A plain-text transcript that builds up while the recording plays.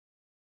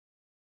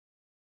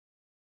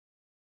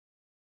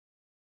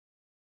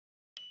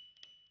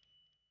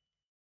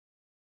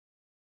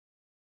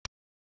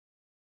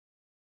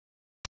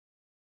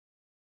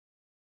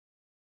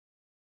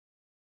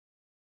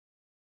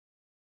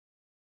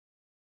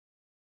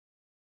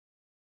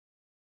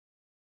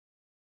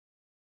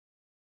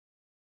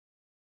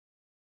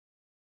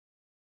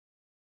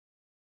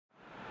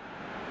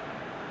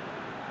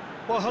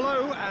Well,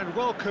 hello and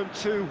welcome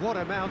to what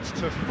amounts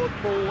to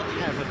football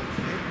heaven.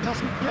 It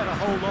doesn't get a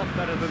whole lot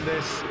better than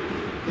this.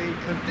 The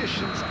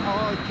conditions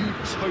are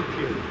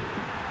utopian.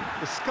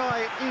 The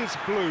sky is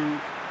blue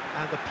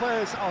and the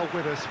players are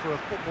with us for a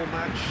football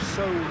match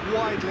so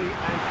widely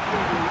and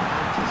keenly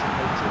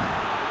anticipated.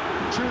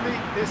 Truly,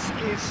 this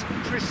is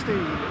pristine,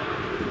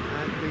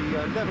 and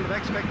the level of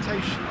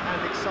expectation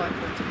and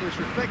excitement is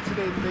reflected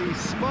in the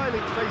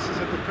smiling faces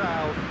of the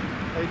crowd.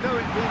 They know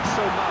it means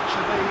so much,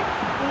 and they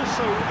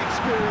also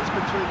experience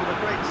between them a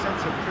great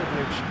sense of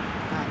privilege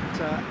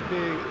at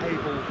being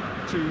able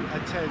to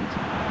attend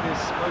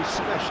this most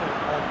special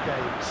of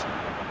games.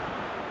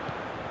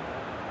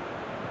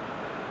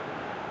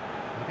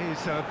 It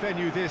is a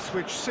venue this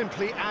which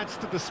simply adds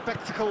to the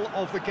spectacle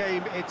of the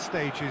game it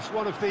stages,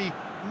 one of the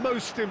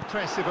most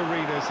impressive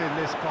arenas in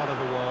this part of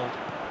the world.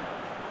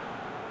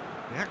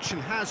 The action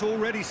has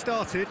already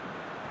started.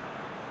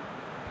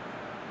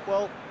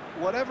 Well,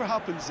 whatever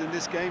happens in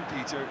this game,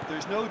 Peter,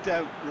 there's no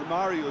doubt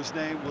Romario's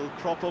name will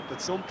crop up at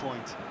some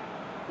point.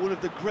 One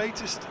of the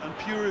greatest and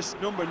purest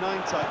number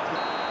 9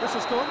 type. This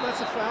has gone,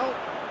 that's a foul.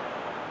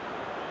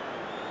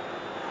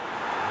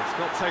 It's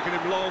not taken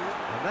him long,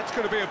 and that's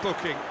going to be a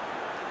booking.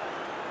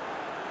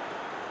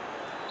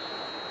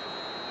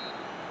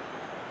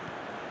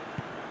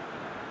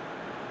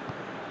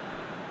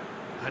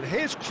 And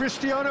here's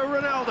Cristiano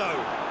Ronaldo.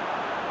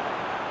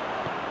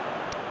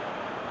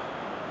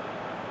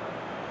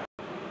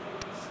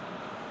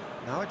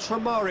 Now it's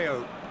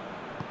Romario.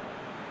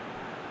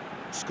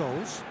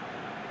 Scholes.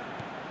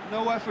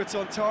 No efforts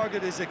on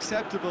target is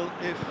acceptable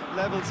if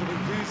levels of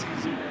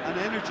enthusiasm and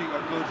energy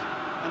are good,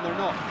 and they're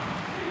not.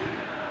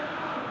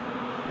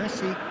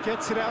 Messi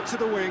gets it out to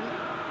the wing.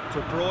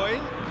 De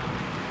Bruyne.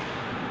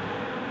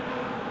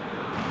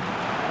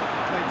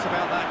 Complaints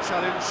about that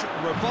challenge.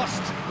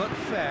 Robust but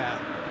fair.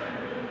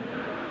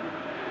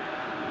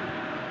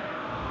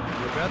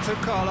 Roberto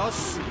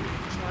Carlos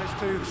tries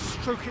to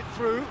stroke it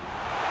through.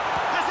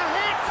 Has a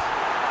hit!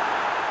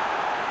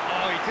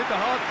 Oh, he did the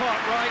hard part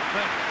right,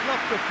 but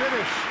fluffed the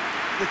finish.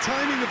 The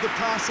timing of the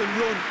pass and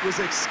run was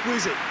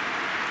exquisite.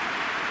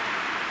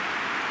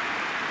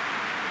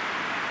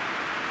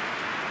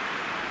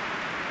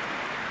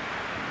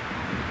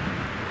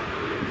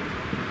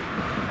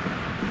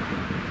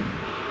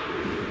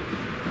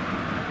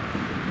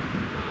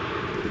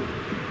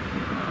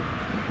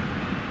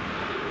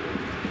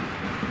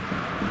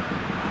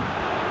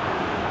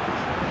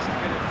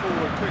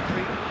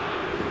 Quickly,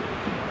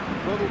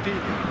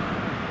 Ronaldinho.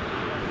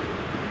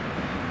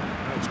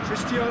 Now it's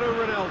Cristiano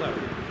Ronaldo.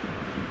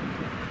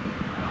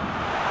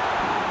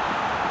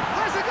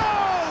 Has a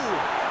goal!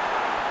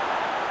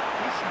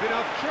 Decent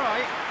enough try.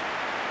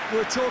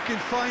 We're talking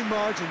fine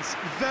margins,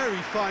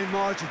 very fine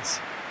margins.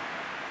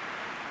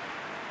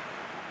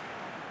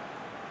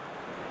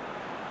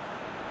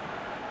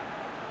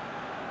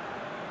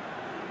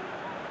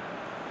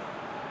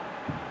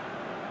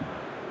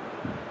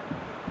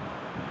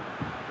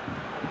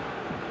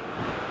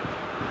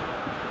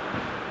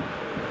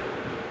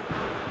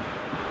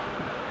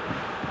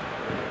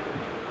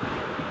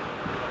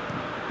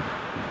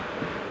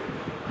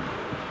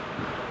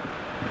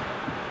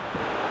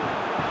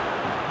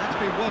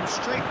 One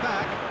straight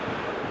back.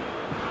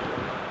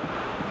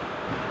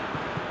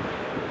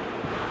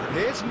 And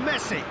here's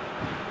Messi.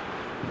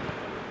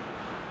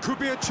 Could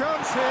be a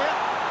chance here.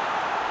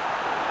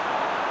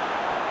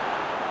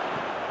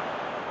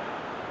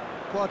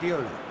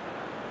 Guardiola.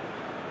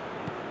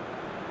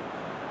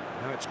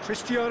 Now it's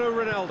Cristiano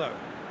Ronaldo.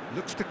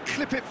 Looks to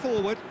clip it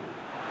forward.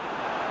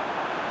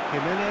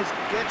 Jimenez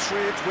gets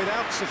rid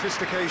without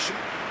sophistication.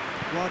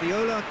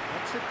 Guardiola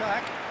gets it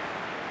back.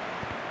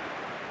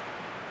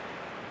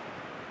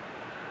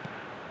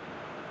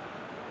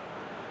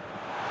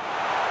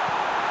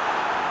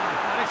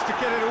 To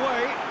get it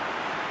away.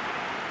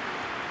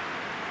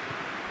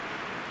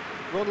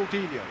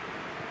 Ronaldinho.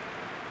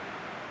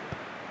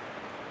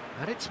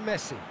 And it's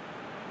Messi.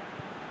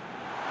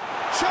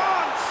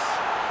 Chance!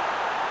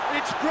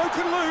 It's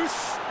broken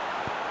loose.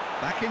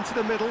 Back into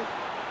the middle.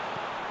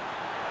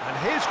 And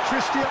here's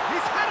Cristiano.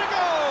 He's had a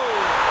goal!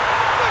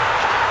 The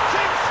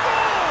captain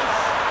scores!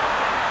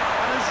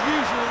 And as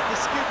usual, the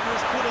skipper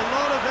has put a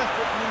lot of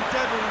effort and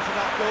endeavour into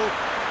that goal.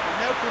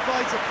 Now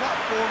provides a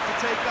platform to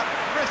take that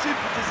fresh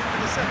impetus into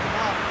the second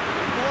half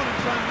and go on and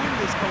try and win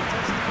this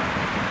contest.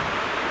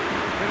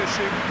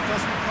 Finishing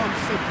doesn't come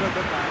simpler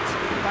than that.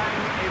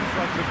 Bang in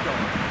front of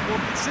goal.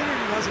 Well,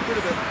 considering he has a bit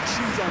of a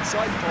shoes on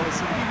side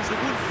policy, he was the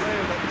one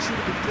player that should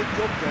have been picked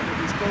up then. It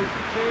was both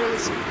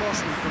careless and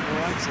costly from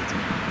where I'm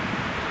sitting.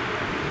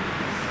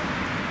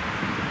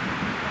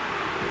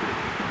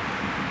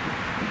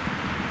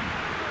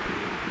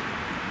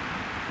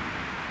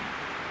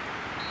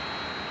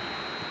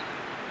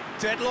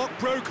 Deadlock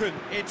broken,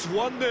 it's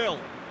 1-0.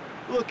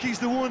 Look, he's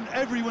the one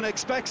everyone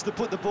expects to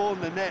put the ball in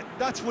the net.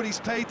 That's what he's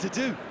paid to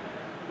do.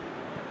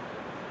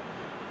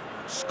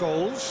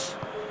 Scholes.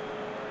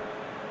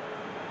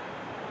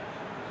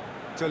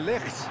 De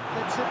Ligt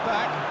gets it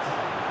back.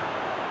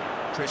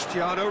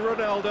 Cristiano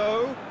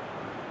Ronaldo.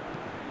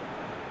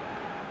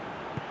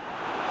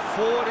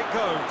 forward it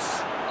goes.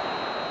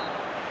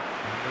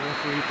 And the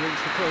referee brings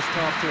the first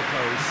half to a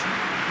close.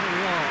 There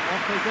we are,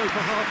 off they go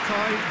for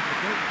half-time.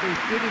 They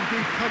did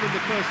indeed come in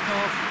the first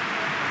half,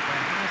 but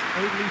there has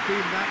only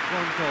been that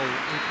one goal.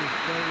 It was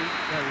very,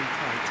 very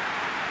tight.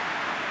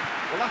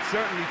 Well, that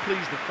certainly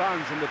pleased the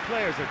fans, and the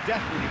players are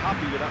definitely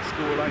happy with that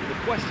scoreline. The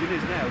question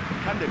is now,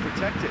 can they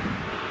protect it?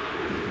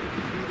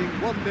 Leading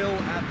 1-0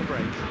 at the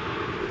break.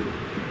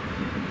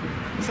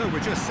 So we're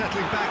just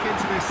settling back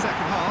into this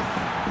second half.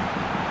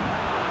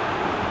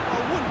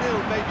 Well, 1-0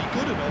 may be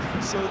good enough,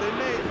 so they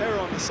may err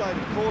on the side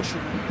of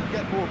caution and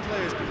get more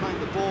players behind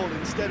the ball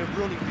instead of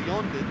running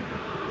beyond it.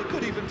 They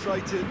could even try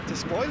to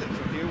spoil it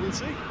from here, we'll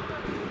see.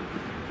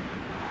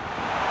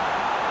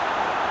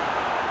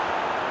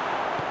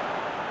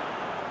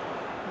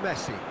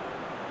 Messi.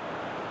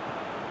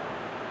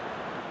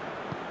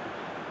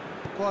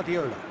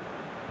 Guardiola.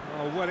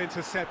 Oh, well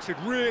intercepted,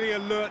 really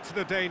alert to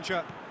the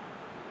danger.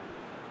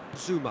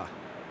 Zuma.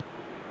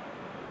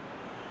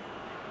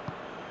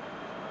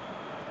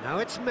 Now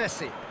it's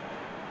Messi.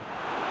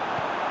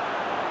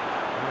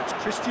 Now it's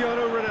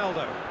Cristiano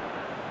Ronaldo.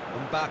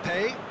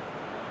 Mbappe.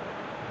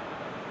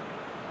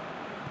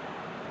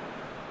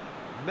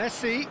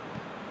 Messi.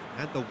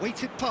 And the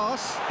weighted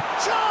pass.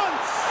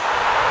 Chance!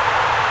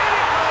 In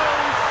it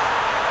goes!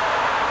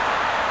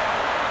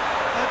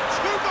 A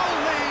two-goal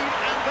lead,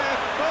 and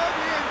they're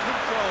firmly in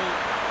control.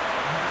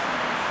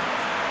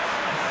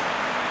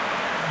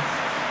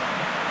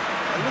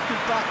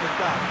 Looking back at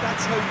that,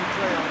 that's how you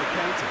play on the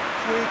counter.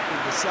 Quick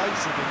and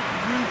decisive and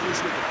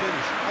ruthless with the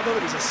finish. I thought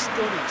it was a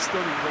stunning,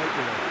 stunning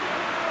breakaway.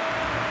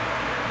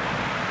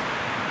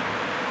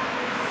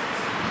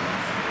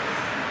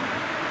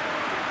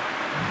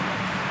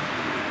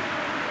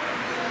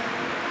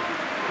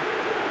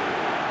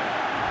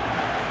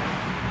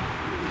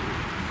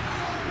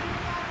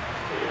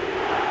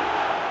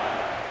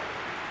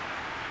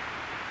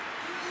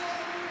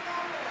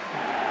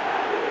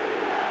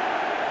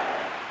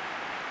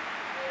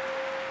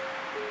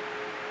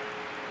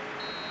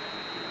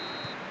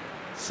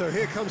 So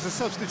here comes the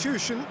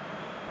substitution.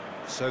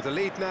 So the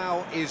lead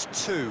now is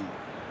 2.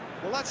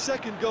 Well, that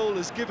second goal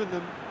has given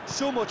them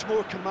so much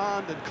more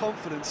command and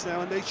confidence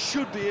now, and they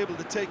should be able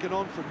to take it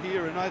on from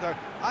here and either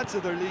add to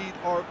their lead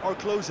or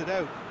close it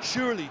out.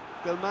 Surely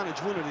they'll manage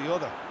one or the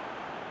other.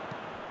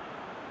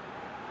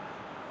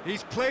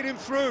 He's played him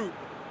through.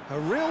 A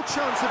real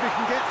chance if he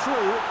can get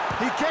through.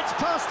 He gets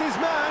past his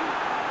man.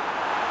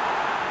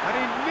 And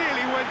he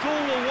nearly went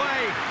all the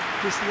way.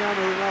 Cristiano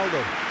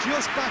Ronaldo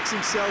just backs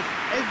himself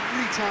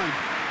every time.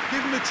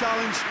 Give him a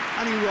challenge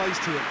and he rise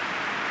to it.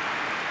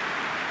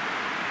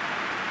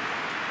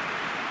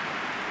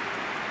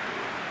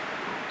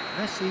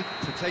 Messi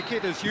to take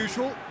it as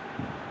usual.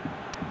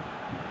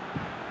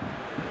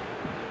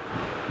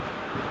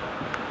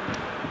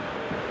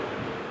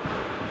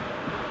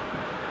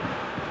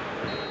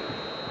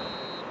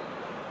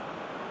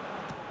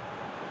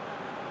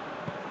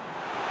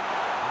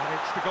 And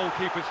it's the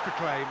goalkeepers to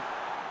claim.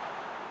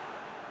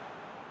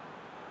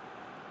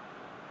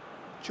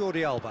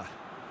 Jordi Alba.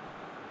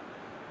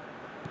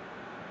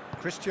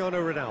 Cristiano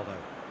Ronaldo.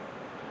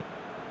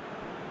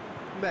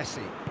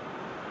 Messi.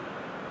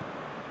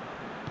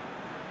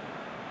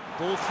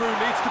 Ball through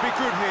needs to be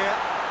good here.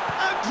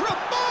 And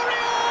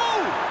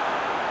Romario!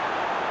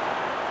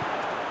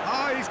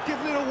 Ah, he's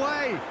given it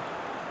away.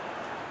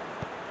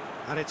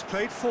 And it's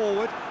played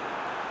forward.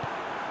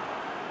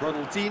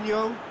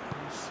 Ronaldinho,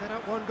 who's set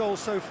up one goal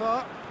so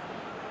far.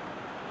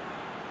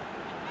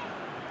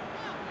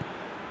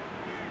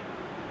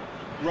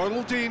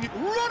 Ronaldinho!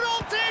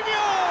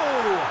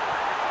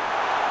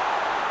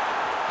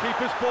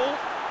 Keeper's ball.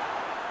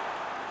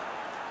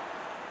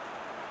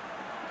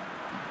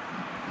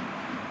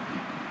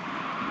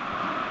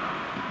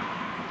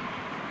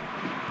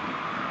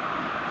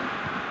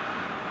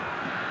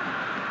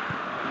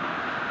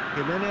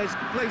 Jimenez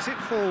plays it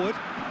forward.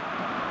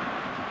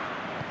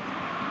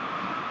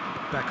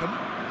 Beckham.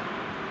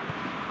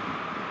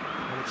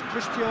 And it's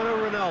Cristiano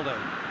Ronaldo.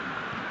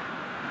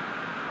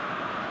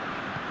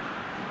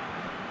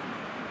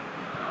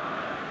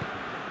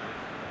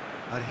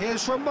 And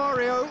here's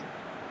Romario.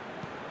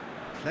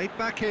 Played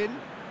back in.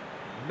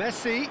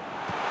 Messi.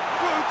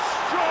 Good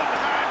strong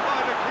hand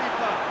by the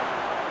keeper.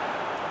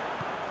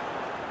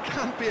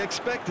 Can't be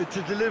expected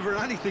to deliver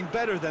anything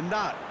better than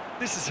that.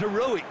 This is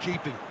heroic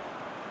keeping.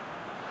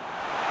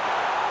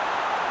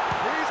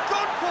 He's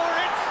gone for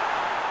it!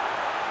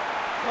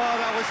 Oh,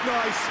 that was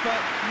nice, but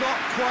not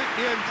quite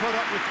the end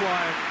product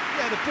required.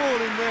 Yeah, the ball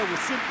in there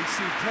was simply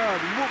superb.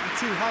 He won't be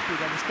too happy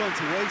that it's gone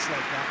to waste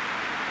like that.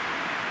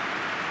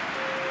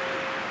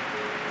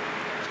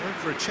 Time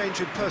for a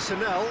change in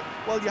personnel.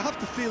 Well, you have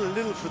to feel a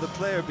little for the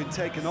player being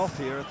taken off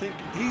here. I think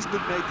he's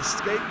been made the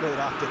scapegoat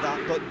after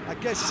that, but I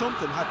guess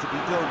something had to be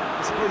done.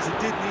 I suppose it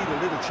did need a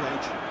little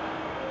change.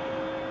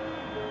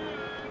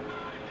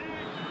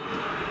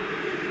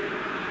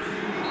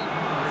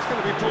 It's going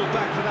to be pulled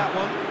back for that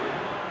one.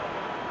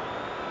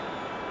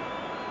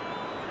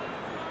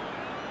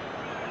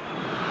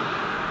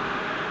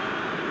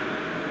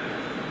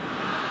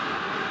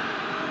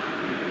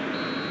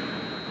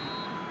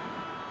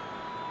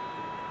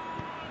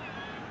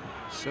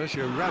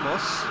 Sergio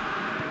Ramos.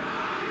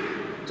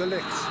 De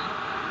Ligt.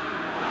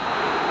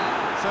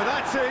 So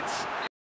that's it.